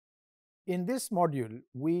In this module,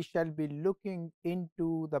 we shall be looking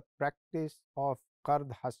into the practice of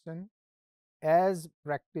Qard Hasan as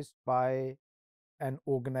practiced by an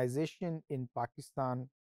organization in Pakistan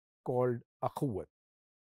called Akhuwat.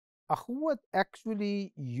 Akhuwat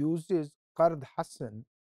actually uses Qard Hasan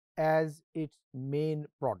as its main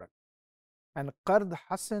product, and Qard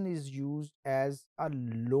Hasan is used as a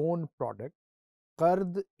loan product.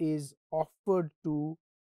 Qard is offered to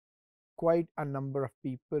quite a number of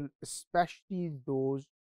people, especially those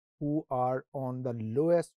who are on the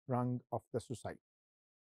lowest rung of the society.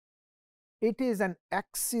 It is an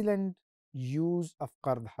excellent use of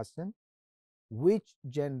Qard Hasan, which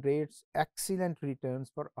generates excellent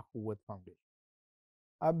returns for Akhuwat Foundation.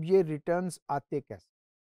 अब ये returns आते कैसे?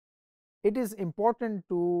 It is important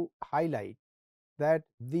to highlight that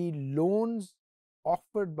the loans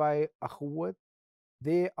offered by Akhuwat,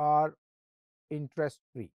 they are interest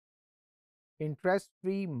free. Interest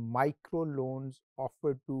free micro loans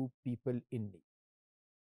offered to people in need.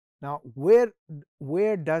 Now,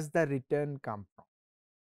 where does the return come from?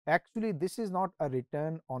 Actually, this is not a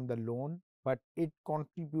return on the loan, but it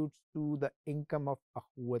contributes to the income of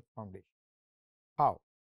Akhuwat Foundation. How?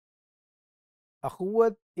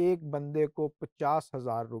 अखुवत एक बंदे को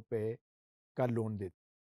 50,000 रुपए का loan देती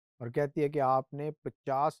और कहती है कि आपने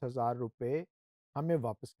 50,000 रुपए हमें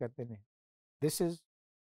वापस कर देने हैं. This is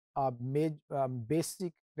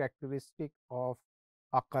basic characteristic of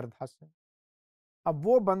a कर्द Hasan. अब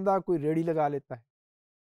वो बंदा कोई रेडी लगा लेता है,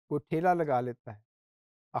 कोई ठेला लगा लेता है.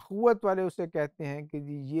 अखुवत वाले उसे कहते हैं कि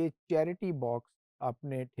जी ये चैरिटी बॉक्स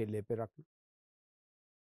अपने ठेले पे रख लो,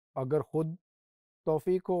 अगर खुद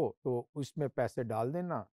तौफीक हो तो उसमें पैसे डाल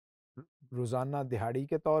देना रोज़ाना दिहाड़ी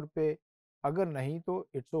के तौर पे, अगर नहीं तो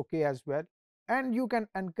it's okay as well, and you can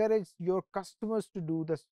encourage your customers to do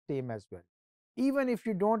the same as well. Even if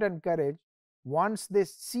you don't encourage, once they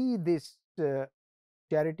see this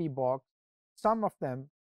charity box, some of them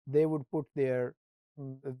they would put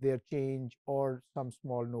their change or some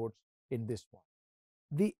small notes in this one.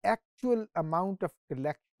 The actual amount of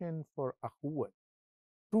collection for Akhuwat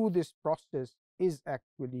through this process is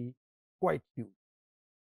actually quite huge,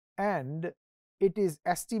 and it is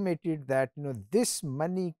estimated that this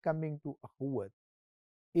money coming to Akhuwat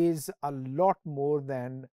is a lot more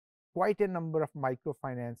than quite a number of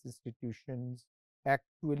microfinance institutions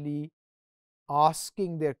actually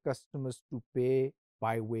asking their customers to pay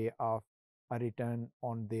by way of a return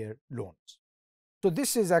on their loans. So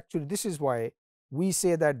this is why we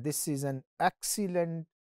say that this is an excellent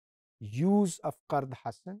use of Qard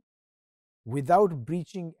Hasan without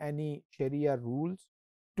breaching any Sharia rules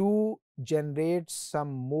to generate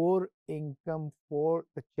some more income for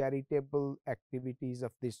the charitable activities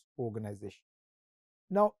of this organization.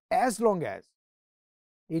 Now, as long as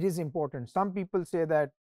it is important, some people say that,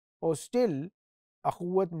 oh, still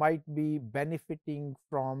Akhuwat might be benefiting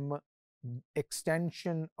from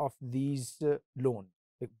extension of these loans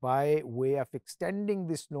by way of extending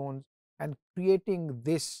these loans and creating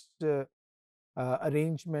this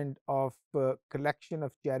arrangement of collection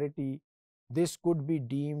of charity. This could be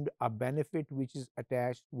deemed a benefit which is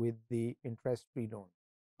attached with the interest-free loan.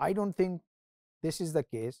 I don't think this is the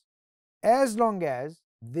case, as long as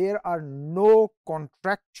there are no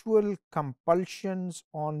contractual compulsions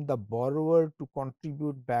on the borrower to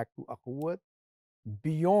contribute back to Akhuwat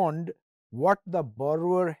beyond what the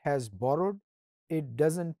borrower has borrowed. It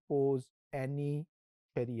doesn't pose any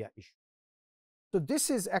Sharia issue. So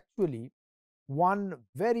this is actually one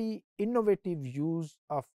very innovative use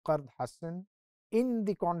of Qard Hasan in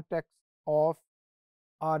the context of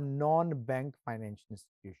a non-bank financial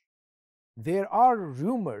institution. There are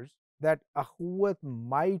rumors that Akhuwat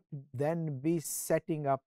might then be setting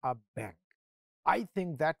up a bank. I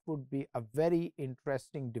think that would be a very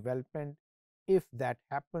interesting development if that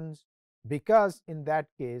happens, because in that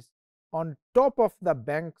case, on top of the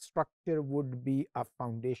bank structure would be a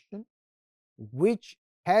foundation which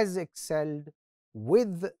has excelled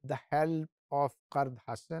with the help of Qard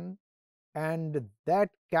Hasan, and that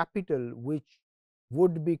capital which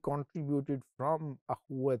would be contributed from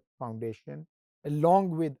Akhuwat Foundation along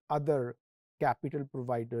with other capital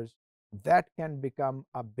providers, that can become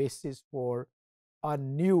a basis for a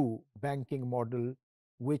new banking model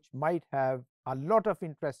which might have a lot of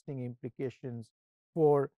interesting implications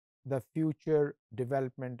for the future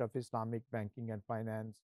development of Islamic banking and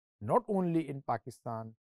finance, not only in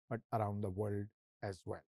Pakistan but around the world as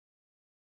well.